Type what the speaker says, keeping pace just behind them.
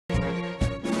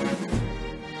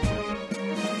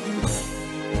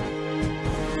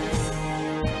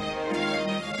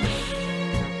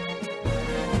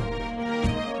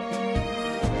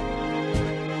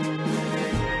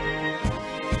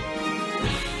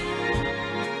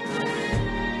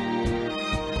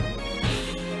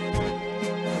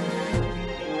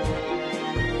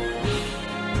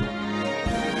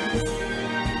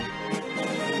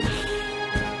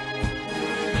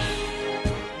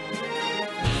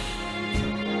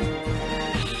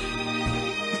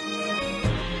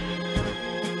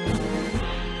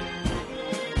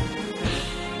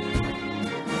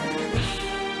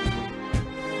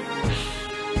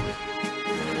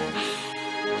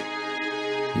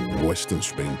Western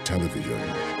Spring Television.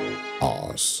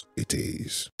 Ours it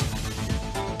is.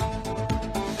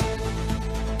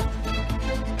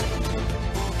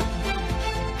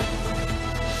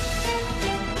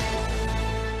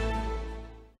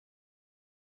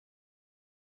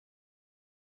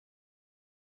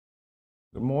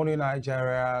 Good morning,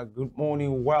 Nigeria. Good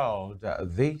morning, world.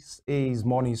 This is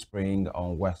Morning Spring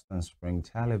on Western Spring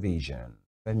Television.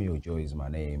 Femi Ojo is my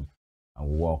name, and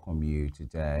we welcome you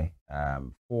today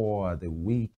for the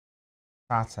week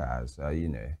starters.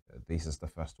 This is the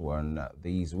first one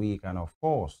this week, and of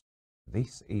course,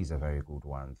 this is a very good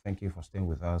one. Thank you for staying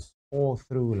with us all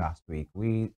through last week.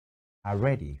 We are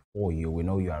ready for you. We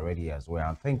know you are ready as well,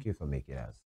 and thank you for making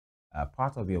us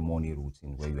part of your morning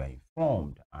routine, where you are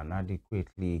informed and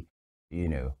adequately,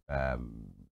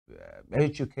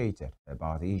 educated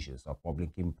about issues of public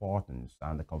importance.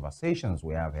 And the conversations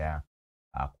we have here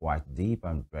are quite deep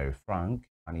and very frank,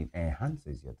 and it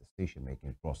enhances your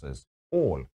decision-making process.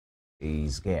 All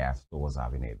is geared towards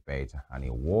having a better and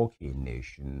a working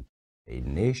nation, a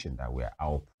nation that we are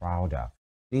all proud of.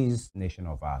 This nation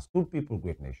of ours, good people,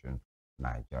 great nation,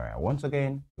 Nigeria. Once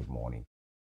again, good morning.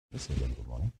 Good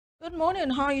morning. Good morning.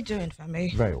 How are you doing,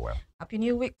 Femi? Very well. Happy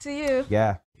New Week to you.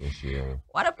 Yeah, yes, you.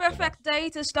 What a perfect day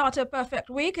to start a perfect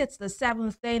week. It's the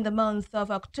 7th day in the month of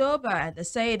October, and they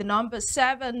say the number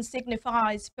 7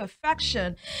 signifies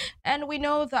perfection. And we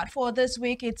know that for this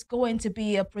week, it's going to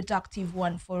be a productive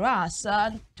one for us.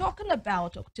 Talking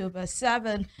about October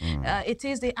 7, it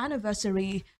is the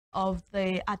anniversary of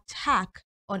the attack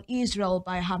on Israel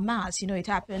by Hamas. You know, it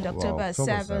happened October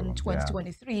 7,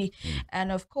 2023. Yeah.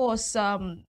 And of course,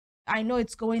 I know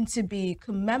it's going to be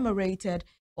commemorated,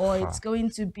 or it's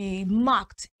going to be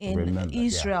marked in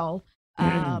Israel,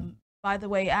 by the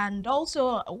way. And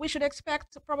also, we should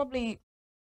expect probably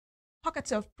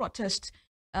pockets of protest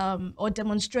or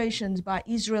demonstrations by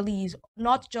Israelis,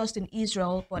 not just in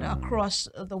Israel, but across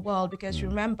the world, because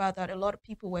remember that a lot of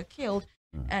people were killed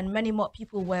and many more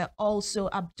people were also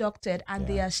abducted, and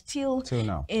they are still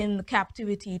in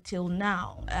captivity till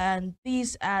now. And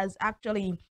this has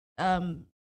actually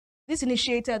this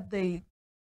initiated the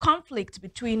conflict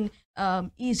between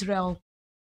Israel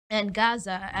and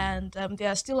Gaza, and they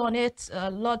are still on it. A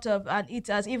lot of, and it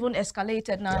has even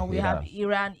escalated now. We have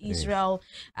Iran, Israel,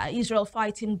 Israel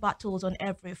fighting battles on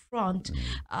every front.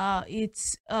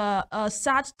 It's a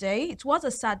sad day. It was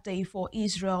a sad day for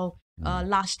Israel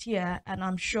last year, and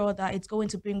I'm sure that it's going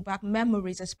to bring back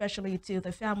memories, especially to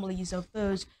the families of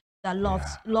those that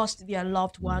lost their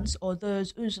loved ones, or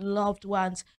those whose loved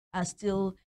ones are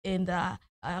still in the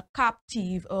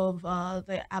captive of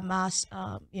the Hamas,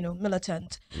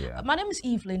 militant. My name is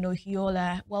Evelyn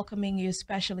Ohiolei, welcoming you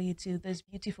especially to this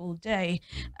beautiful day.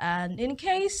 And in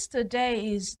case today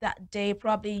is that day,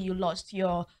 probably you lost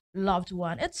your loved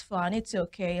one. It's fine. It's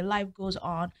okay. Life goes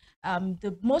on.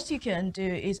 The most you can do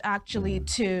is actually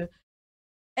to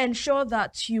ensure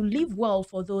that you live well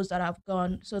for those that have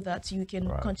gone, so that you can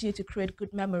continue to create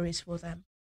good memories for them.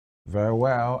 Very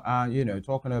well.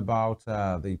 Talking about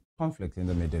the conflict in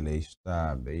the Middle East,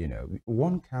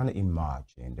 one can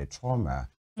imagine the trauma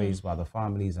faced by the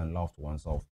families and loved ones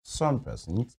of some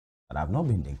persons that have not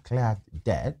been declared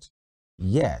dead,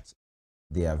 yet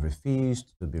they have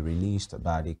refused to be released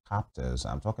by the captors.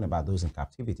 I'm talking about those in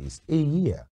captivities a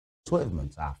year, 12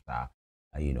 months after,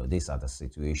 these are the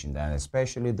situation, and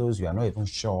especially those who are not even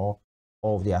sure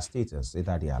of their status,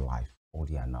 either they are alive or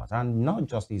they are not. And not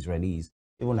just Israelis,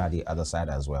 even at the other side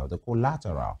as well. The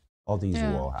collateral of this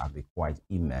war have been quite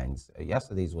immense.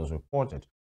 Yesterday it was reported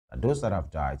that those that have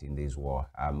died in this war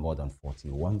are more than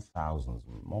 41,000,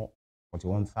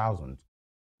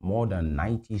 more than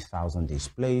 90,000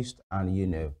 displaced, and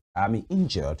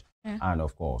injured, and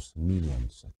of course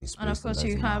millions displaced. And of course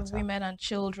you have women and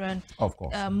children, of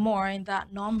course, more in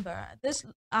that number. This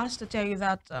has to tell you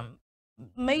that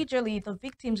majorly the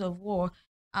victims of war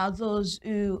are those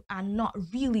who are not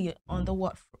really on the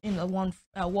war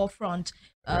front.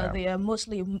 They are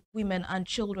mostly women and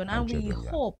children, and we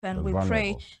hope and we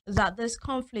pray that this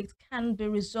conflict can be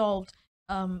resolved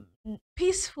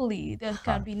peacefully. There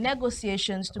can be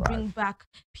negotiations to bring back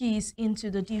peace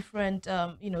into the different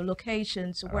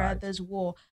locations where this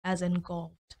war has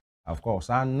engulfed. Of course,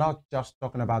 and not just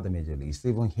talking about the Middle East,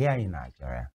 even here in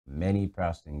Nigeria, many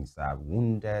persons are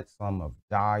wounded, some have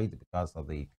died because of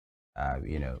the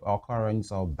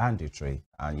occurrence of banditry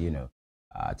and,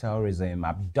 terrorism,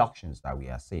 abductions that we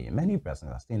are seeing. Many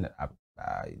persons are seeing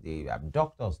the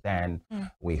abductors. Then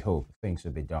we hope things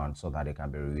will be done so that they can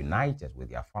be reunited with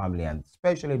their family, and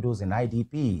especially those in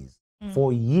IDPs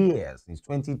for years, since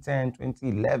 2010,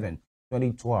 2011,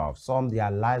 2012. Some, their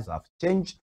lives have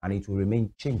changed and it will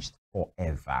remain changed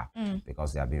forever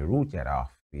because they have been rooted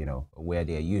off, where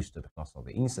they're used to because of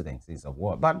the incidences of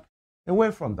war. But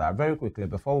away from that, very quickly,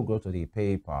 before we go to the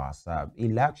papers,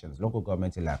 elections, local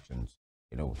government elections,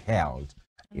 held,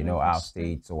 our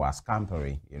states were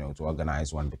scampering, to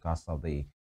organize one because of the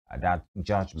that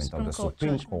judgment of the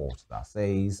Supreme Court that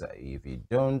says if you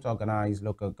don't organize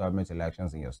local government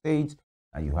elections in your state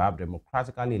and you have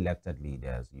democratically elected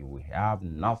leaders, you will have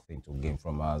nothing to gain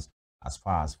from us as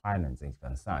far as financing is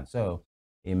concerned. So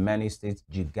in many states,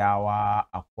 Jigawa,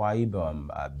 Akwa Ibom,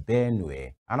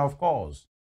 Benue, and of course,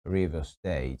 River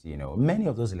State, many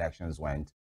of those elections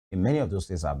went, in many of those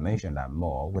states I've mentioned that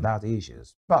more, without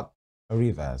issues. But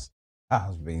Rivers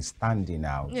has been standing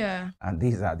out. Yeah. And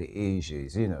these are the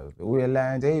issues, We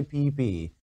learned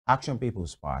APP, Action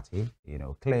People's Party,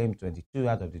 claimed 22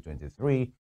 out of the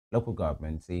 23 local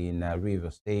governments in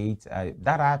River State.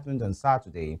 That happened on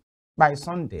Saturday. By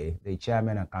Sunday, the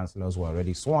chairmen and councillors were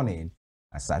already sworn in.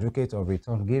 A certificate of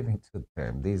return given to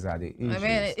them. These are the issues. I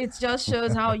mean, it just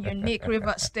shows how unique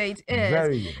River State is.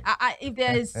 Very unique. If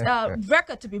there is a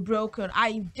record to be broken,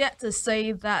 I get to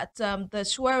say that the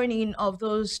swearing in of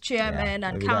those chairmen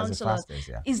and councillors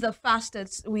is the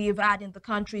fastest we've had in the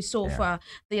country so far.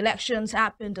 The elections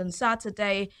happened on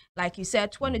Saturday. Like you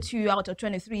said, 22 out of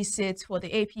 23 seats for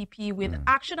the APP, with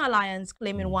Action Alliance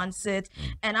claiming 1 seat.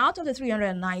 And out of the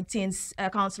 319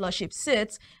 councillorship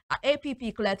seats,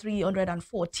 APP cleared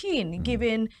 314,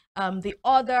 giving the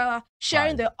other,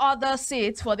 sharing the other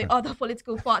seats for the other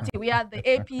political party. We had the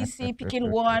APC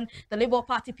picking 1, the Labour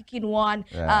Party picking 1,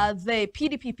 the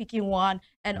PDP picking 1,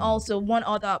 and also one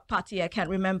other party I can't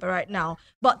remember right now.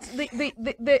 But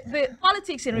the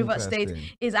politics in River State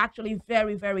is actually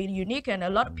very, very unique, and a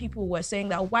lot of people were saying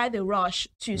that why the rush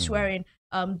to swearing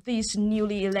these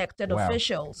newly elected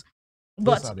officials.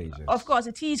 But of course,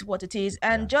 it is what it is.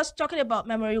 And just talking about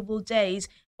memorable days,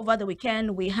 over the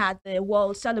weekend, we had the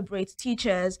World Celebrate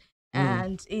Teachers,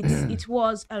 and it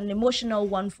was an emotional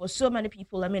one for so many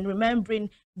people. I mean, remembering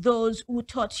those who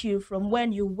taught you from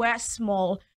when you were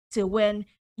small to where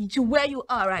you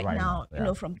are right now,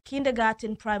 from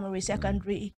kindergarten, primary,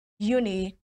 secondary,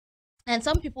 uni. And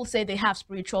some people say they have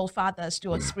spiritual fathers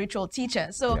too, or spiritual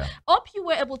teachers. So hope you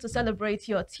were able to celebrate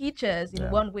your teachers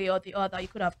in one way or the other. You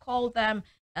could have called them,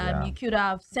 you could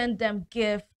have sent them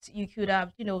gifts, you could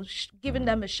have, given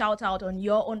them a shout out on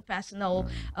your own personal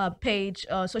page,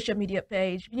 social media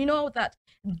page. You know that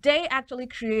they actually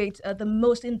create the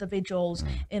most individuals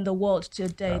in the world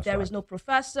today. There is no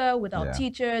professor without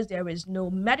teachers. There is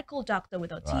no medical doctor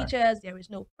without teachers. There is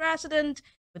no president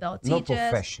without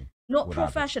teachers. No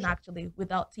profession actually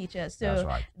without teachers.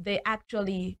 So they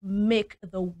actually make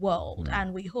the world,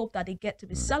 and we hope that they get to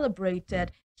be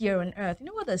celebrated here on earth. You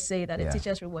know what they say, that the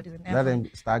teachers' reward is in heaven. Let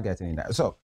them start getting in that.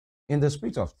 So in the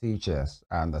spirit of teachers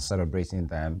and celebrating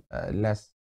them,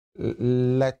 let's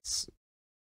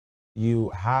you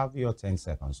have your 10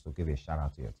 seconds to give a shout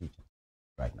out to your teachers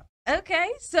right now. Okay,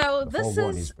 so this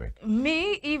is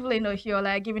me, Evelyn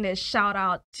Ohiolei, giving a shout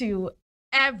out to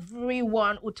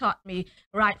everyone who taught me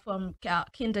right from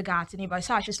kindergarten. If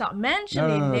I should start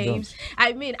mentioning names,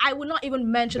 I mean, I would not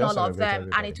even mention all of them,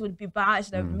 and it would be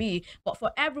biased of me. But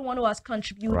for everyone who has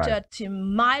contributed to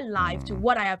my life, to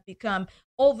what I have become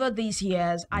over these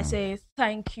years, I say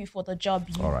thank you for the job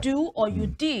you do or you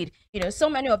did. So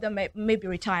many of them may be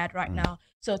retired right now.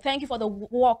 So thank you for the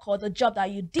work or the job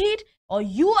that you did or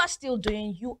you are still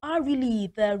doing. You are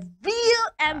really the real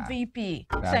MVP.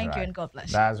 Thank you, and God bless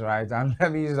you. That's right. And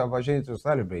let me use the opportunity to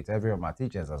celebrate every of my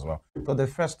teachers as well. So the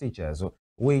first teachers,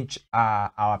 which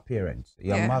are our parents,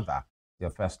 your mother,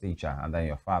 your first teacher, and then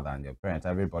your father and your parents,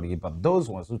 everybody. But those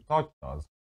ones who taught us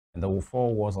in the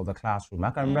 4 walls of the classroom.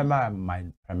 I can remember my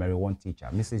primary 1 teacher,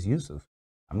 Mrs. Yusuf.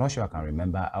 I'm not sure I can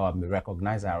remember, I will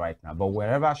recognize her right now, but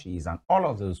wherever she is, and all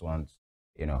of those ones,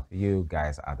 you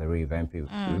guys are the real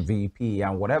VP,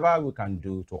 and whatever we can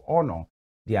do to honor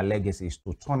their legacies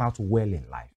to turn out well in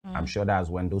life. I'm sure that's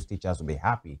when those teachers will be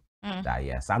happy that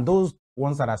yes. And those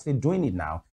ones that are still doing it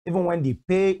now, even when the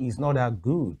pay is not that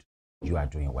good, you are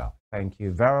doing well. Thank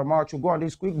you very much. We'll go on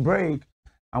this quick break.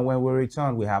 And when we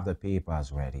return, we have the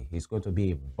papers ready. It's going to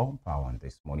be a bumper one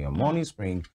this morning on Morning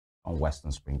Spring on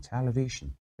Western Spring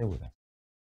Television. Stay with us.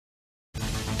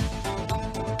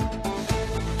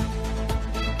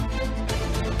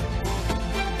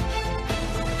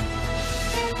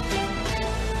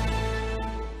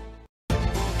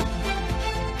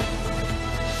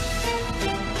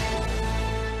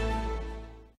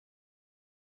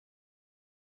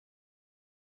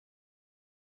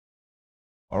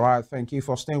 All right, thank you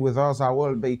for staying with us. I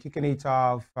will be kicking it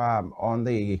off on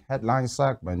the headline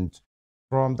segment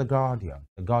from The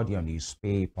Guardian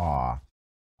newspaper.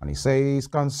 And it says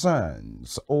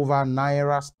concerns over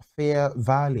Naira's fair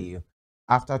value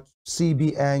after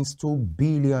CBN's $2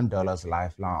 billion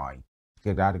lifeline.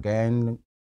 Get that again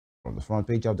from the front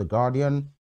page of The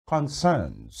Guardian.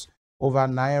 Concerns over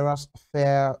Naira's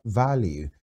fair value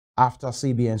after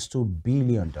CBN's $2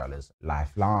 billion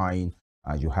lifeline.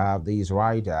 And you have these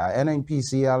right there.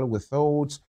 NNPCL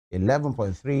withholds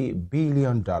 $11.3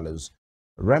 billion,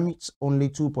 remits only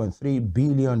 $2.3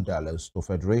 billion to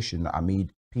Federation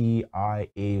amid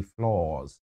PIA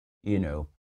flaws. You know,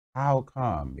 how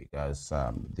come? Because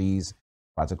these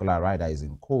particular rider is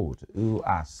in court. Who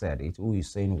has said it? Who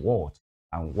is saying what?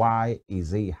 And why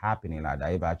is it happening like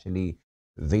that? If actually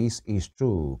this is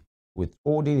true,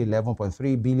 withholding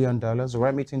 $11.3 billion,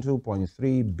 remitting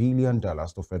 $2.3 billion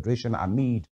to Federation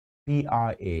amid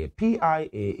PIA. PIA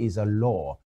is a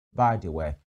law, by the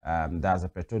way. There's a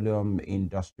Petroleum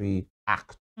Industry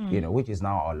Act, you know, which is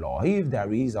now a law. If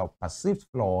there is a perceived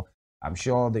flaw, I'm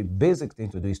sure the basic thing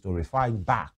to do is to refer it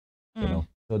back, you know,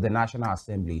 to the National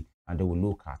Assembly, and they will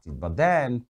look at it. But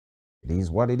then it is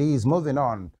what it is. Moving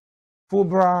on.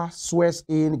 Fubara swears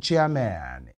in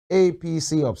chairman.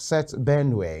 APC upsets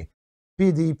Benue.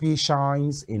 PDP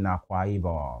shines in Akwa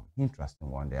Ibom. Interesting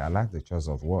one there. I like the choice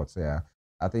of words there.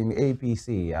 I think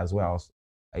APC as well,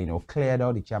 you know, cleared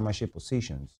all the chairmanship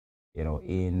positions, you know,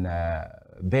 in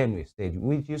Benue State,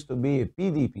 which used to be a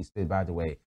PDP state, by the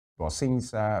way. But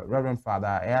since Reverend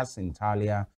Father Ersin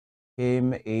Talia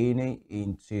came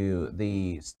into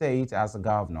the state as a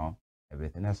governor,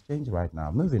 everything has changed right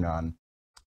now. Moving on.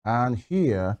 And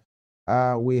here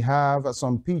we have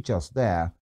some pictures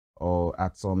there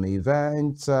at some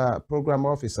event. Program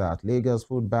officer at Lagos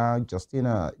Food Bank,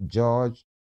 Justina George,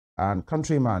 and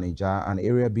country manager and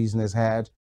area business head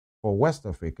for West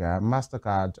Africa,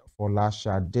 MasterCard for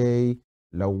Lashade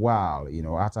Lawal, you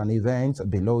know, at an event.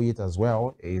 Below it as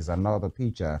well is another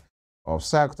picture of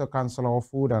Sector Councillor of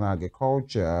Food and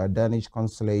Agriculture, Danish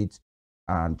Consulate,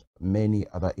 and many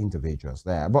other individuals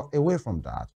there. But away from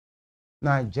that,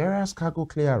 Nigeria's cargo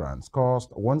clearance cost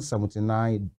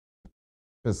 179%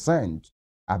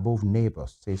 above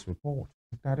neighbors, says report.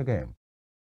 Take that again.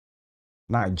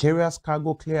 Nigeria's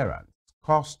cargo clearance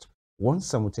cost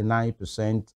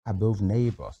 179% above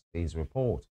neighbors, says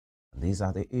report. And these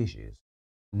are the issues.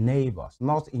 Neighbors,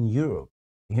 not in Europe,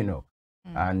 you know,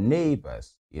 and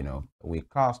neighbors, you know, we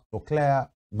cost to clear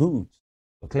goods,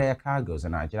 to clear cargoes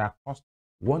in Nigeria cost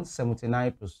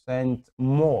 179%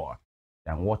 more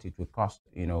than what it would cost,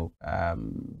 you know,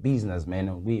 businessmen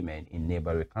and women in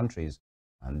neighboring countries.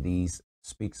 And this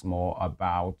speaks more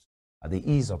about the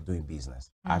ease of doing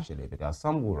business, actually, because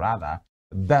some would rather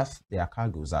berth their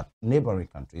cargoes at neighboring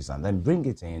countries and then bring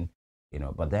it in, you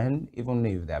know, but then even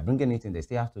if they're bringing it in, they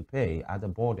still have to pay at the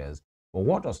borders. But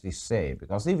what does this say?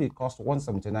 Because if it costs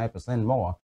 179%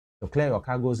 more to clear your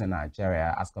cargoes in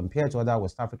Nigeria as compared to other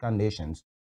West African nations,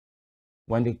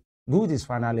 when the good is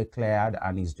finally cleared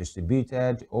and is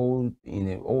distributed all in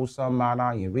a wholesome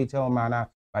manner, in retail manner,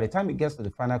 by the time it gets to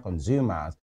the final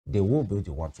consumers, they will be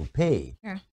the one to pay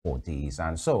for these.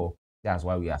 And so that's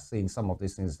why we are seeing some of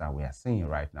these things that we are seeing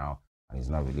right now, and it's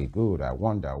not really good. I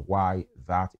wonder why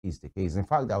that is the case. In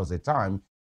fact, there was a time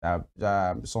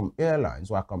that some airlines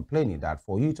were complaining that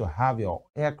for you to have your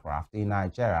aircraft in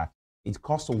Nigeria, it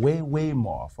costs way, way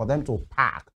more for them to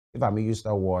park, if I may use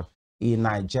that word, in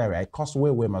Nigeria. It costs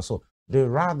way, way more. So they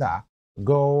rather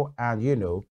go and, you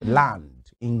know,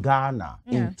 land in Ghana,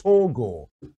 in Togo,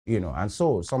 you know. And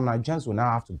so some Nigerians will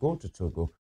now have to go to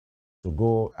Togo to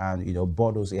go and, you know,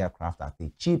 board those aircraft at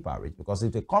a cheaper rate, because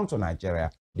if they come to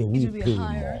Nigeria, they will pay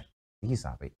more. These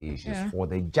are the issues for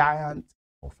the giant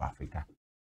of Africa.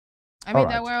 I mean,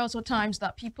 there were also times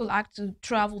that people had to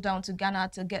travel down to Ghana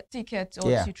to get tickets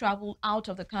or to travel out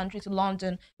of the country to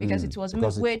London because it was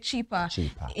way cheaper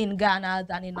in Ghana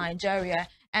than in Nigeria.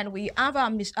 And we have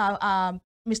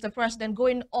Mr. President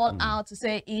going all out to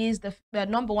say he is the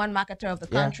 #1 marketer of the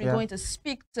country, going to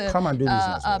speak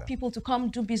to people to come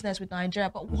do business with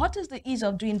Nigeria. But what is the ease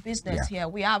of doing business here?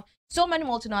 We have so many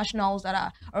multinationals that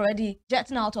are already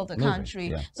jetting out of the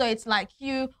country. So it's like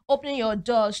you opening your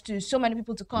doors to so many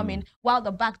people to come in while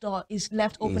the back door is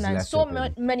left open, and so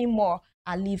many more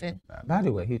are leaving. By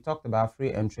the way, he talked about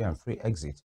free entry and free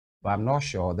exit, but I'm not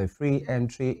sure the free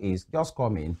entry is just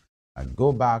come in and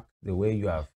go back the way you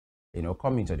have, you know,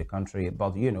 come into the country.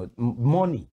 But, you know,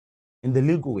 money in the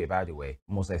legal way, by the way,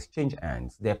 must exchange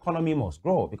hands. The economy must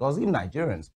grow, because if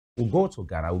Nigerians will go to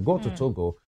Ghana, will go to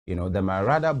Togo, you know, they might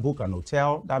rather book an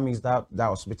hotel. That means that the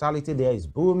hospitality there is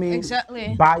booming.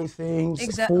 Buy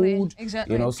things, food,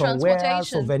 you know, somewhere,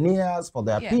 souvenirs for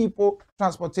their people,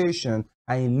 transportation.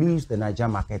 and it leaves the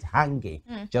Nigerian market hanging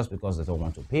just because they don't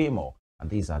want to pay more. And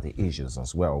these are the issues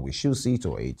as well. We should see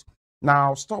to it.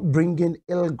 Now, stop bringing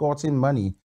ill-gotten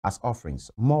money as offerings.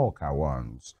 Mocha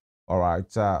ones. All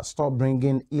right. Stop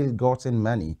bringing ill-gotten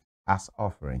money as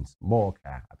offerings.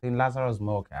 Mocha. I think Lazarus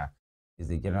Mocha is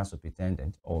the general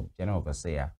superintendent or general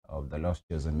overseer of the Lost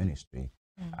Chosen Ministry.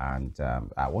 And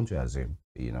I want to assume,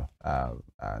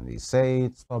 and he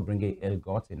said, stop bringing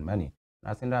ill-gotten money.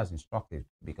 And I think that's instructive,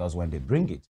 because when they bring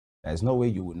it, there's no way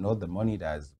you will know the money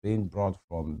that has been brought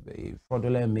from a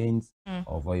fraudulent means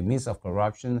or for a means of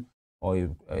corruption, or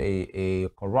a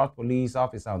corrupt police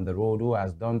officer on the road who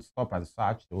has done stop and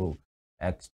search to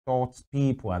extort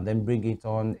people and then bring it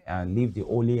on and leave the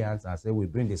holy hands and say we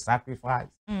bring the sacrifice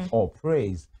or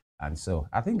praise. And so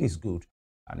I think it's good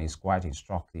and it's quite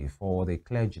instructive for the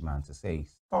clergyman to say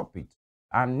stop it.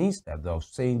 And instead of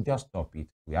saying just stop it,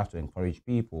 we have to encourage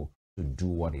people to do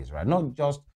what is right. Not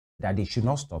just that they should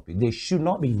not stop it, they should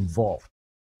not be involved,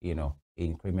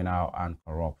 in criminal and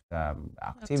corrupt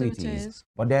activities.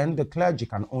 But then the clergy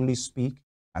can only speak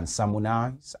and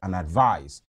sermonize and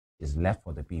advise. Is left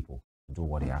for the people to do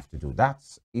what they have to do.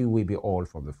 It will be all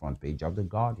from the front page of The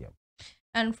Guardian.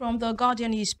 And from The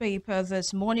Guardian newspaper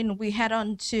this morning, we head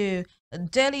on to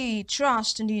Daily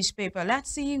Trust newspaper.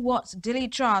 Let's see what Daily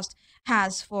Trust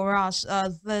has for us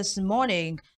this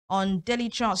morning. On Daily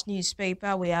Trust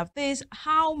newspaper, we have this: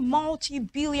 how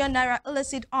multi-billion naira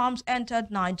illicit arms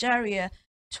entered Nigeria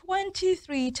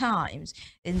 23 times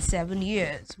in 7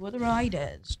 years with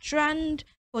riders. Trend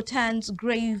portends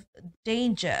grave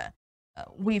danger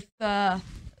with the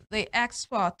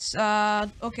experts.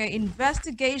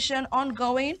 Investigation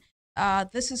ongoing.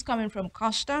 This is coming from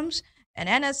Customs, and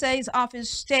NSA's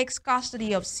office takes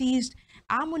custody of seized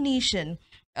ammunition.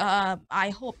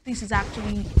 I hope this is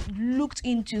actually looked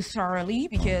into thoroughly,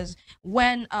 because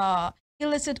when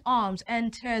illicit arms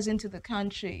enters into the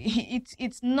country,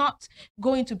 it's not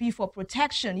going to be for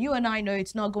protection. You and I know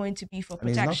it's not going to be for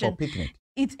protection. And it's not for picnic.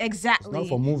 It's exactly. It's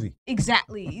not for movie.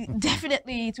 Exactly.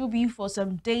 Definitely, it will be for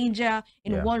some danger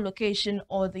in one location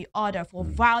or the other, for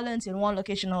violence in one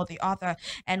location or the other.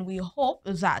 And we hope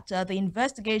that the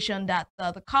investigation that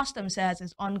the Customs says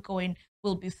is ongoing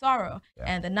will be thorough.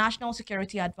 And the National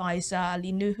Security Advisor,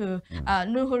 Ali Nuhu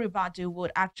Ribadu,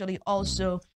 would actually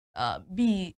also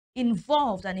be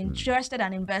involved and interested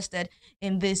and invested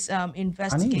in this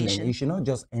investigation. And it should not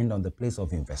just end on the place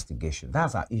of investigation.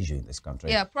 That's our issue in this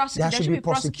country. Yeah, there should be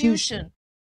prosecution,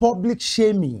 public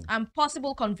shaming, and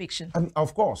possible conviction. And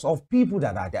of course, of people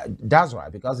that are there. That's right,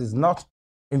 because it's not,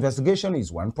 investigation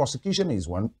is one, prosecution is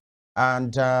one,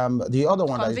 and the other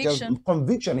one is just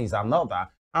conviction is another,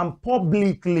 and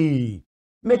publicly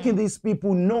making these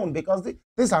people known, because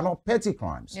these are not petty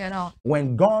crimes.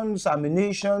 When guns,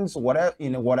 ammunition,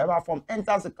 whatever form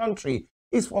enters the country,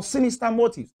 it's for sinister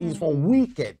motives. It's for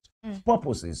wicked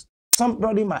purposes.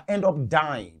 Somebody might end up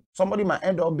dying. Somebody might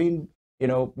end up being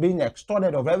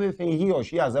extorted of everything he or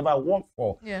she has ever worked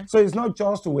for. So it's not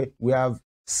just we have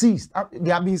seized. They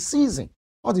have been seizing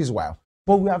all this while,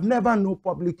 but we have never known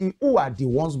publicly who are the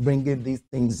ones bringing these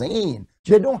things in.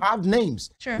 They don't have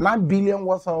names. 9 billion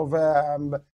worth of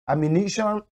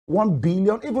ammunition, 1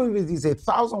 billion, even if it is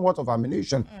 1,000 worth of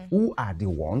ammunition, who are the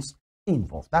ones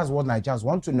involved? That's what Nigerians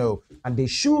want to know, and they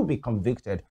should be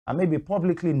convicted and maybe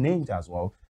publicly named as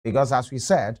well, because as we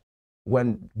said,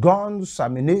 when guns,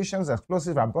 ammunition,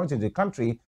 explosives are brought into the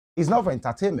country, it's not for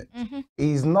entertainment.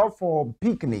 It's not for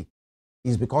picnic.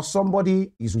 It's because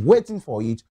somebody is waiting for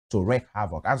it to wreak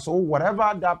havoc. And so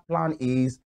whatever that plan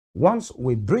is, once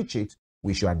we breach it,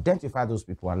 we should identify those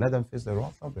people and let them face the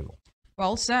wrath of the law.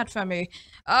 Well said, Femi.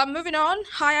 Moving on,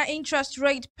 higher interest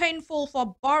rate painful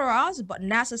for borrowers but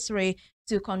necessary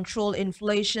to control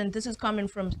inflation. This is coming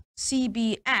from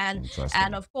CBN.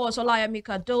 And of course, Olayemi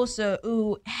Cardoso,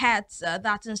 who heads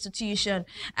that institution,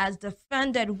 has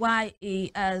defended why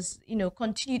he has,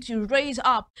 continued to raise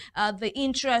up the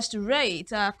interest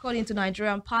rate, according to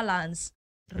Nigerian parlance.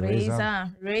 Raise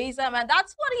them, and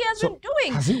that's what he has been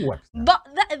doing. Has it worked? But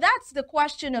that's the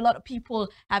question a lot of people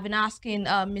have been asking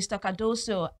Mr.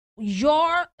 Cardoso.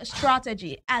 Your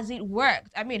strategy, has it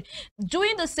worked? I mean,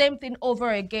 doing the same thing over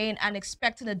again and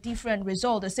expecting a different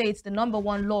result. They say it's the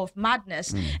 #1 law of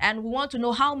madness. And we want to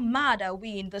know, how mad are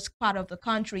we in this part of the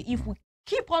country if we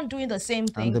keep on doing the same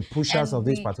thing. And the pushers of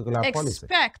this particular policy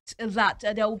expect that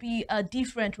there will be a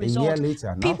different a result. year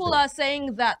later, People are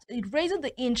saying that raising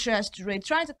the interest rate,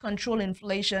 trying to control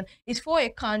inflation, is for a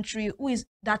country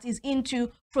that is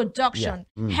into production,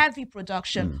 heavy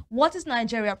production. What is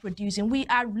Nigeria producing? We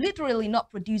are literally not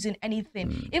producing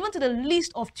anything, even to the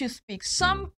least of toothpicks.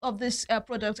 Some of these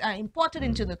products are imported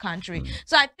into the country.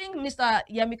 So I think Mr.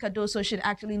 Yemi Cardoso should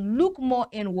actually look more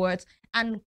inwards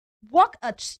and work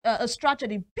a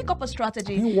strategy, pick up a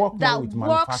strategy that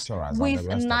works with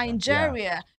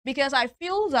Nigeria, because I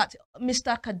feel that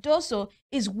Mr. Cardoso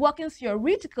is working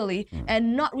theoretically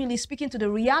and not really speaking to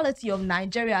the reality of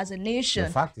Nigeria as a nation.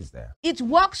 The fact is there. It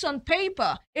works on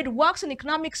paper. It works in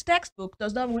economics textbook.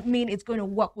 Does not mean it's going to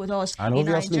work with us and in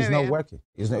obviously Nigeria. It's not working.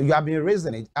 You have been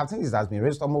raising it. I think it has been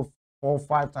raised almost 4 or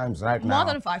 5 times right now.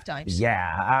 More than 5 times.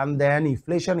 Yeah, and then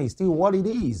inflation is still what it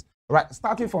is. Right,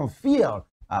 starting from fuel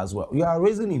as well. You are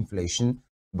raising inflation,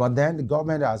 but then the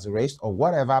government has raised, or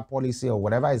whatever policy or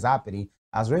whatever is happening,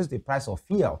 has raised the price of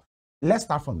fuel. Let's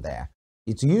start from there.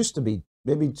 It used to be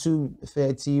maybe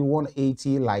 230,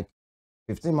 180, like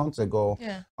 15 months ago.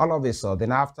 Yeah. All of a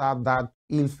sudden, after that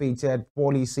ill-fated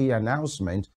policy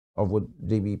announcement of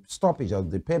the stoppage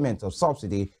of the payment of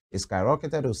subsidy, it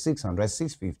skyrocketed to 600,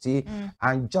 650.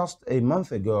 And just a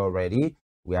month ago already,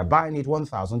 we are buying it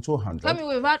 1,200. I mean,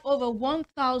 we've had over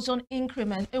 1,000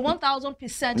 increment, a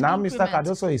 1,000% now, increment. Mr.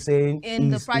 Cardoso is saying in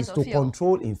the price of to fuel.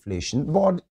 control inflation,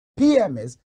 but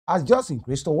PMS has just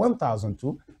increased to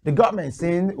 1,002. The government is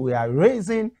saying we are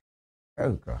raising.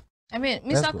 Oh God. I mean,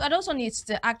 Mr. Cardoso needs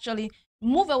to actually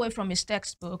move away from his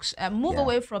textbooks and move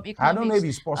away from economics. I don't know if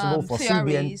it's possible for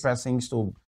theories. CBN pressings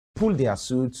to pull their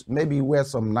suits, maybe wear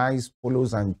some nice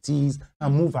polos and tees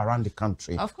and move around the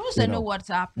country. Of course, they know what's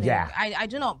happening. Yeah. I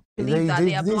do not believe that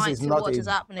they are blind to what is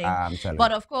happening.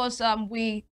 But of course,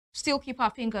 we still keep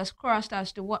our fingers crossed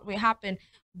as to what will happen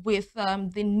with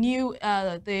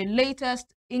the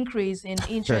latest increase in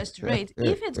interest rate.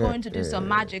 If it's going to do some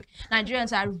magic,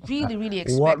 Nigerians are really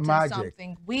expecting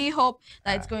something. We hope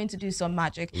that it's going to do some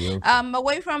magic.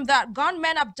 Away from that,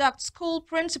 gunmen abduct school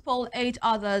principal, 8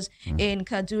 others in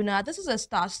Kaduna. This is a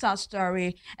star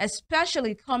story,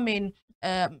 especially coming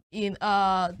in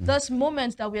this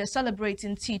moment that we are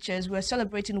celebrating teachers. We're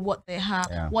celebrating what they have,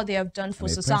 what they have done for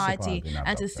society,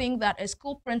 and to think that a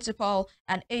school principal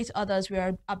and 8 others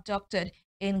were abducted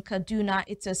in Kaduna,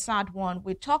 it's a sad one.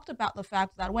 We talked about the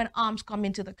fact that when arms come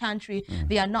into the country,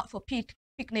 they are not for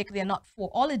picnic, they are not for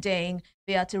holidaying,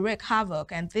 they are to wreak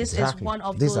havoc, and this is one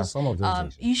of those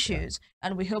issues.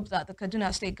 And we hope that the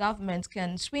Kaduna state government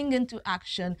can swing into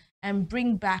action and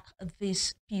bring back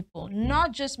these people,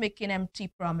 not just making empty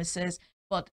promises,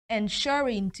 but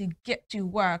ensuring to get to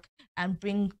work and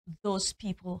bring those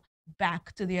people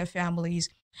back to their families.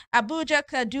 Abuja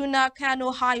Kaduna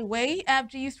Kano Highway,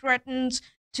 FD threatens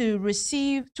to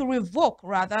revoke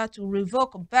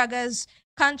Beggar's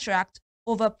contract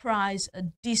over price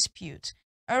dispute.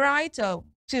 All right,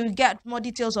 to get more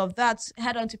details of that,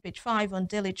 head on to page 5 on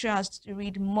Daily Trust to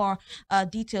read more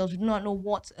details. We do not know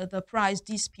what the price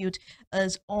dispute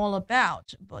is all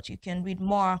about, but you can read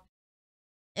more.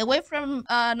 Away from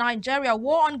Nigeria,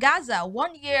 war on Gaza,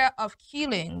 1 year of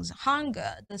killings,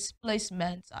 hunger,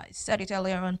 displacement. I said it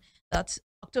earlier on that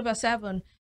October 7,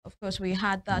 of course, we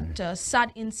had that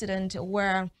sad incident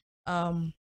where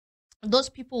those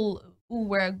people who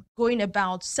were going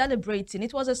about celebrating,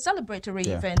 it was a celebratory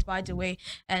event, by the way,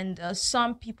 and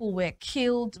some people were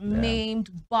killed,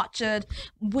 maimed, butchered,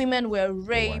 women were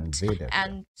raped,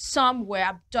 and some were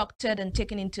abducted and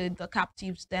taken into the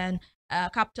captors'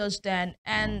 den,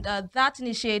 and that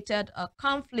initiated a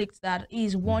conflict that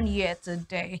is 1 year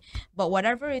today. But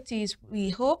whatever it is, we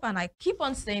hope, and I keep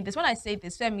on saying this, when I say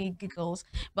this, Femi giggles,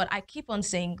 but I keep on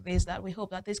saying this, that we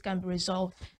hope that this can be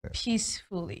resolved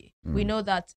peacefully. We know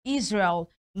that Israel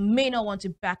may not want to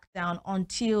back down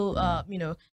until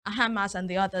Hamas and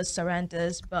the others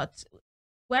surrenders, but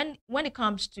when it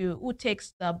comes to who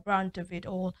takes the brunt of it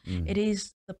all, it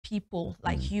is the people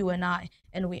like you and I,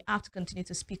 and we have to continue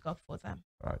to speak up for them.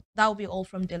 Right. That will be all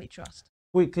from Daily Trust.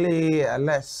 Quickly,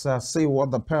 let's see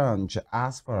what the Punch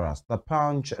has for us. The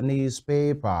Punch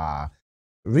newspaper.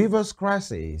 Rivers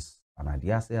crisis, and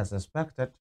ideas as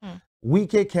expected.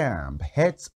 Wike camp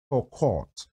heads for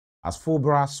court as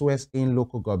Fubara swears in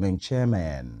local government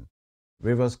chairman.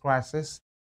 Rivers crisis.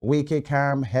 Wike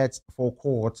camp heads for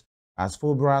court as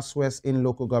Fubara swears in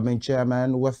local government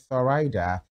chairman with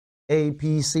rider.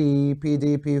 APC,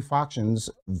 PDP factions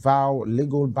vow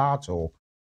legal battle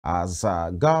as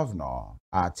Governor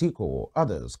Atiku,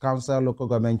 others counsel local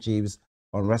government chiefs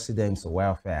on residents'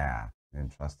 welfare.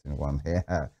 Interesting one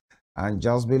here. And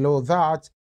just below that,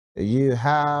 you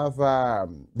have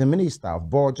the Minister of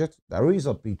Budget. There is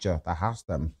a picture that has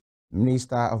them.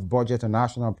 Minister of Budget and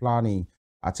National Planning,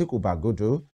 Atiku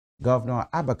Bagudu, Governor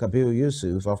Abakabir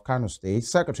Yusuf of Kano State,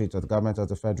 Secretary to the Government of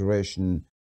the Federation,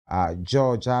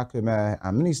 George Akume,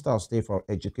 and Minister of State for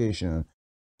Education,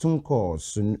 Tanko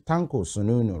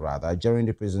Sununu, during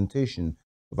the presentation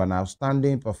of an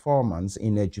outstanding performance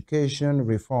in education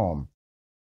reform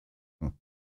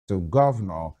to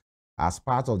Governor as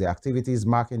part of the activities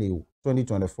marking the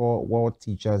 2024 World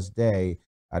Teachers Day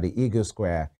at the Eagle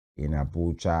Square in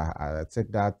Abuja. I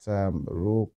take that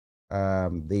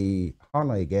the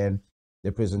honor again,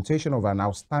 the presentation of an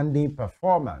outstanding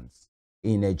performance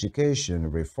in education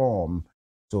reform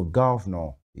to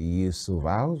Governor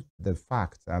Yusuf. The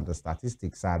facts and the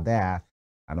statistics are there.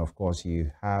 And of course,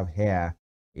 you have here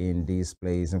in this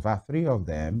place, in fact, 3 of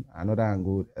them, another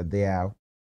angle, they are,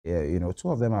 you know, 2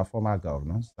 of them are former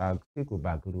governors. Atiku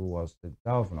Bagudu was the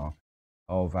governor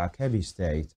of Kebbi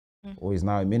State, who is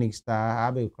now a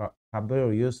minister.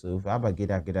 Kabir Yusuf,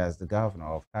 Abagida is the governor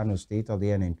of Kano State of the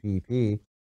NNPP.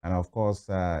 And of course,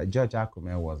 George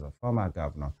Akume was a former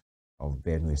governor of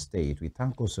Benue State. We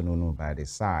thank Sununu by the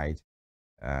side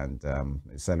and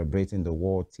celebrating the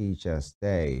World Teachers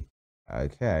Day.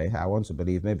 Okay, I want to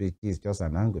believe maybe it's just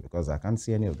an angle because I can't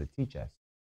see any of the teachers.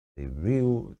 The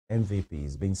real MVP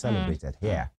is being celebrated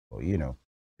here. So, you know,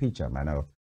 picture, man, I'll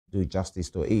do justice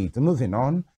to it. Moving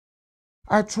on,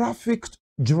 I trafficked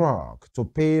drug to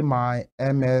pay my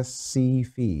MSc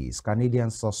fees.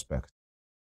 Canadian suspect.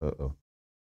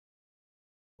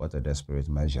 What a desperate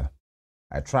measure.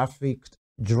 I trafficked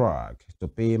drug to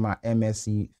pay my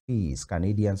MSc fees.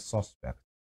 Canadian suspect.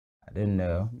 I didn't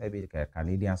know. Maybe the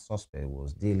Canadian suspect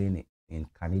was dealing in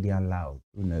Canadian law.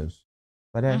 Who knows?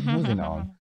 But then moving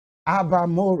on. Abba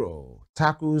Moro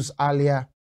tackles Alia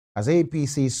as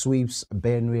APC sweeps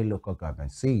Benue local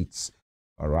government seats.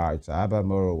 All right, Abba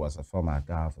Moro was a former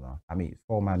governor,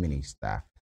 former minister.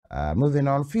 Moving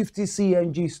on, 50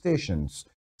 CNG stations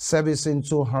servicing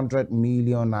 200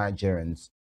 million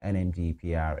Nigerians.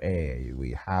 NMDPRA,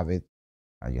 we have it,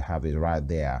 and you have it right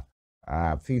there.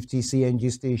 50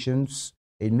 CNG stations,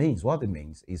 what it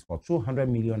means is for 200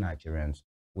 million Nigerians,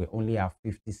 we only have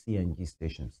 50 CNG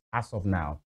stations as of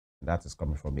now. That is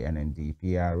coming from the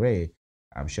NMDPRA.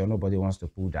 I'm sure nobody wants to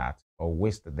put that or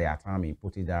waste their time in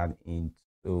putting that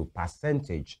into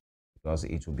percentage because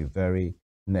it will be very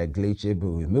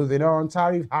negligible. Moving on,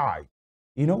 tariff high.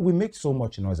 You know, we make so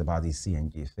much noise about this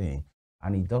CNG thing,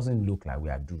 and it doesn't look like we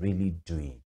are really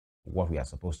doing what we are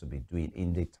supposed to be doing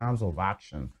in the terms of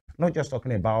action. Not just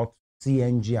talking about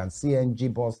CNG and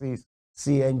CNG buses,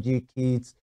 CNG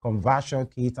kits, conversion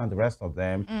kits, and the rest of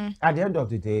them. At the end of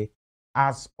the day,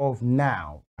 as of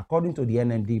now, according to the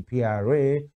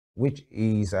NMDPRA, which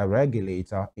is a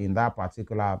regulator in that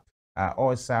particular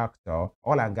oil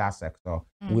and gas sector,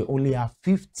 we only have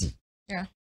 50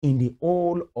 in the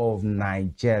whole of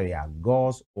Nigeria,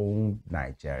 God's own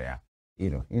Nigeria.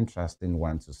 You know, interesting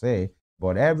one to say.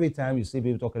 But every time you see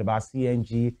people talking about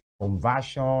CNG,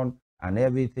 conversion, and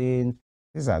everything,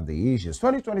 these are the issues.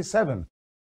 2027,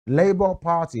 Labour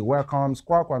Party welcomes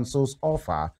Kwakwanso's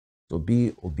offer to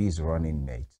be Obi's running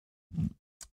mate.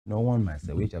 No one might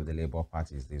say, which of the Labour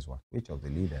Party is this one? Which of the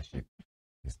leadership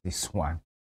is this one?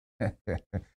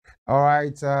 All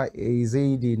right,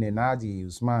 Izidi Nenadi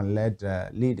Usman led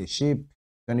leadership.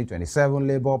 2027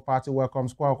 Labour Party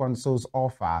welcomes Kwakwanso's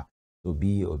offer to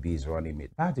be Obi's running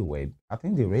mate. By the way, I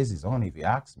think the race is on, if you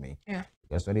ask me. Yeah.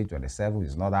 Because 2027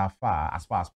 is not that far as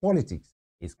politics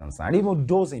is concerned. Even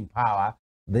those in power,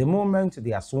 the moment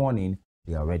they are sworn in,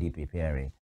 they are already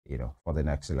preparing, you know, for the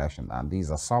next election. And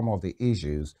these are some of the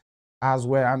issues as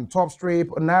well. And top strip,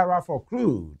 Naira for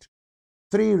crude.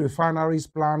 3 refineries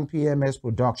plan PMS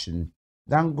production.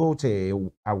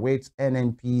 Dangote awaits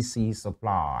NNPC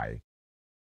supply.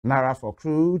 Naira for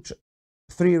crude.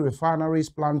 3 refineries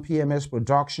plan PMS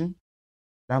production.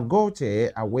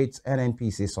 Dangote awaits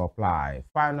NNPC supply.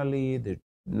 Finally, the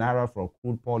Naira for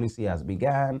crude policy has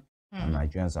begun, and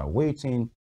Nigerians are waiting.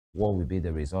 What will be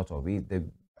the result of it? The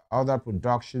other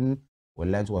production we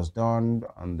learned was done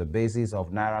on the basis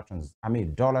of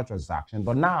dollar transaction,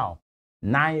 but now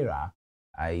Naira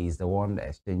is the one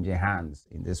exchanging hands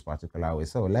in this particular way.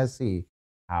 So let's see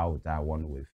how that one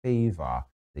will favor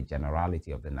the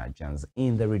generality of the Nigerians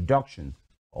in the reduction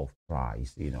of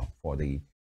price, you know, for the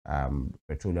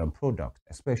petroleum product,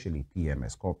 especially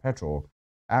PMS, core petrol.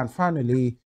 And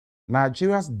finally,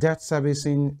 Nigeria's debt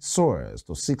servicing soars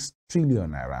to 6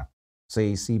 trillion naira,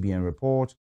 says CBN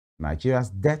report. Nigeria's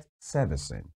debt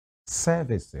servicing,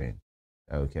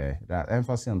 okay, that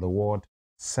emphasis on the word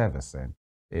servicing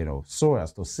so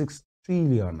as to 6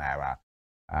 trillion naira.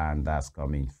 And that's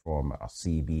coming from a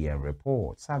CBN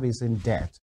report. Servicing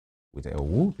debt with a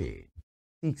whooping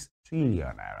 6 trillion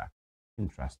naira.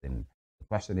 Interesting. The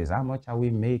question is, how much are we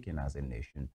making as a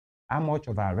nation? How much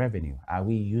of our revenue are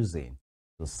we using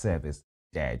to service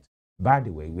debt? By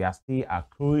the way, we are still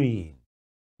accruing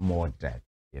more debt,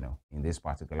 in this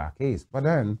particular case. But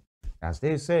then, as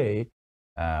they say,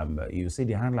 you see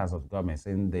the handlers of government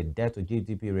saying the debt to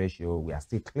GDP ratio, we are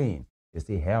still clean, it's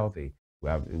still healthy.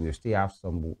 We still have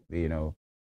some,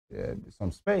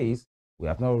 some space. We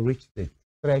have not reached the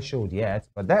threshold yet,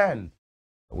 but then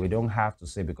we don't have to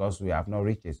say because we have not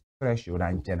reached this threshold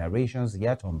and generations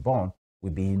yet unborn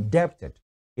will be indebted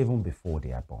even before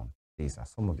they are born. These are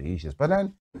some of the issues. But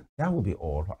then that will be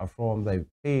all from the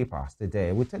papers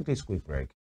today. We'll take this quick break.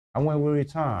 And when we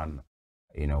return,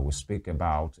 we'll speak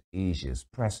about issues,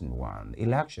 pressing one,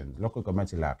 elections, local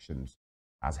government elections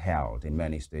as held in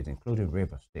many states, including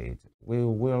River State. We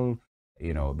will,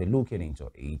 be looking into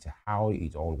it, how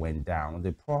it all went down,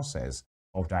 the process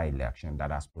of that election that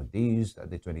has produced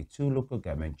the 22 local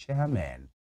government chairmen,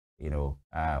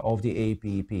 of the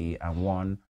APP and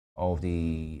one of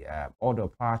the other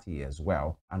party as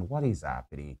well, and what is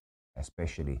happening,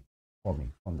 especially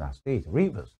coming from that state,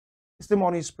 Rivers. It's the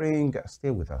Morning Spring.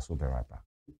 Stay with us. We'll be right back.